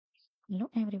Hello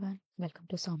everyone, welcome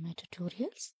to some my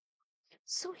tutorials.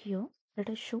 So here, let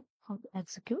us show how to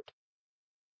execute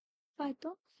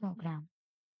Python program.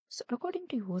 So according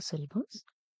to your syllabus,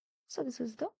 so this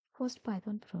is the first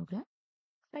Python program.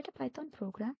 Write a Python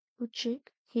program to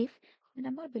check if the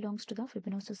number belongs to the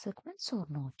Fibonacci sequence or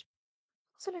not.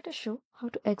 So let us show how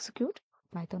to execute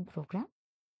Python program.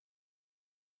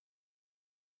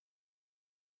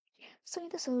 So in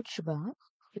the search bar,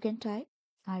 you can type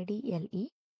IDLE,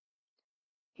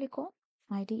 click on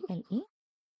IDLE,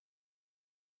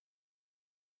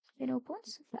 then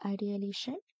opens the IDLE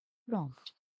shell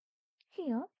prompt.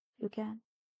 Here you can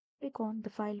click on the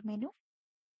file menu.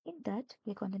 In that,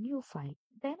 click on the new file.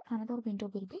 Then another window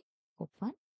will be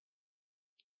open.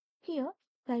 Here,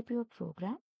 type your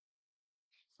program.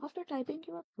 After typing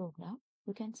your program,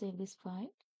 you can save this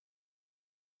file.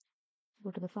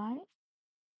 Go to the file,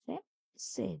 then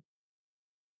save.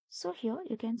 So here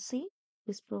you can see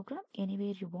this program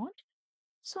anywhere you want.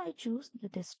 So I choose the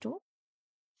desktop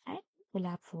and the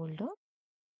lab folder.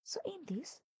 So in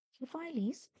this, the file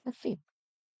is a fib.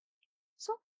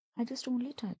 So I just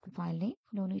only type the file name.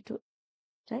 No need to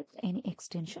type any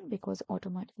extension because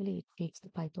automatically it takes the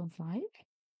Python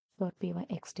file .py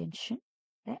extension.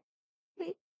 Then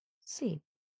click save.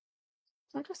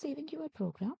 So after saving your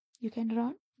program, you can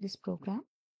run this program.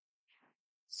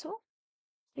 So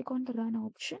click on the run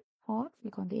option or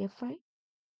click on the F5.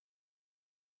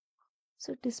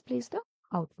 So it displays the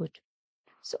output.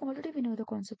 So already we know the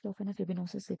concept of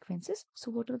Fibonacci sequences.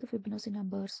 So what are the Fibonacci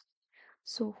numbers?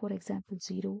 So for example,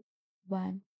 0,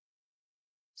 1.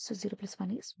 So 0 plus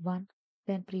 1 is 1.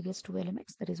 Then previous two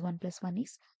elements, that is 1 plus 1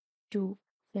 is 2.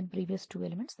 Then previous two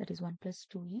elements, that is 1 plus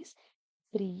 2 is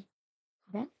 3.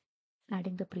 Then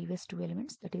adding the previous two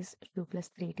elements, that is 2 plus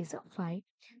 3, it is a 5.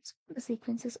 So the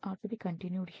sequences are to be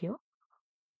continued here.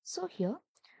 So here,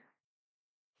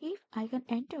 if I can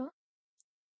enter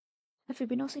a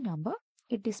Fibonacci number,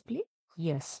 it display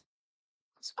yes.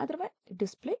 So otherwise, it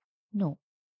display no.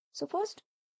 So first,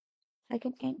 I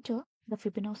can enter the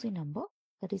Fibonacci number,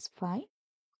 that is 5.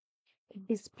 It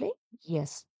display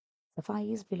yes. The 5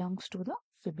 is belongs to the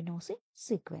Fibonacci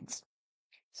sequence.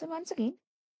 So once again,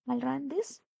 I'll run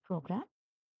this program,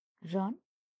 run,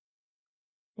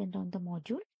 then run the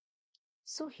module.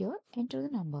 So here, enter the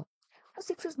number. Now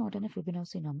 6 is not an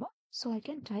Fibonacci number, so I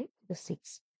can type the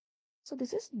 6. So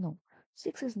this is no.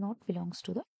 6 is not belongs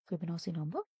to the Fibonacci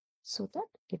number, so that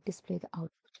it display the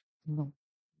output no.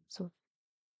 So,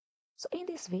 so in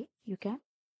this way, you can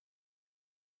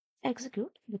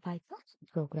execute the Python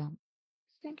program.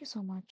 Thank you so much.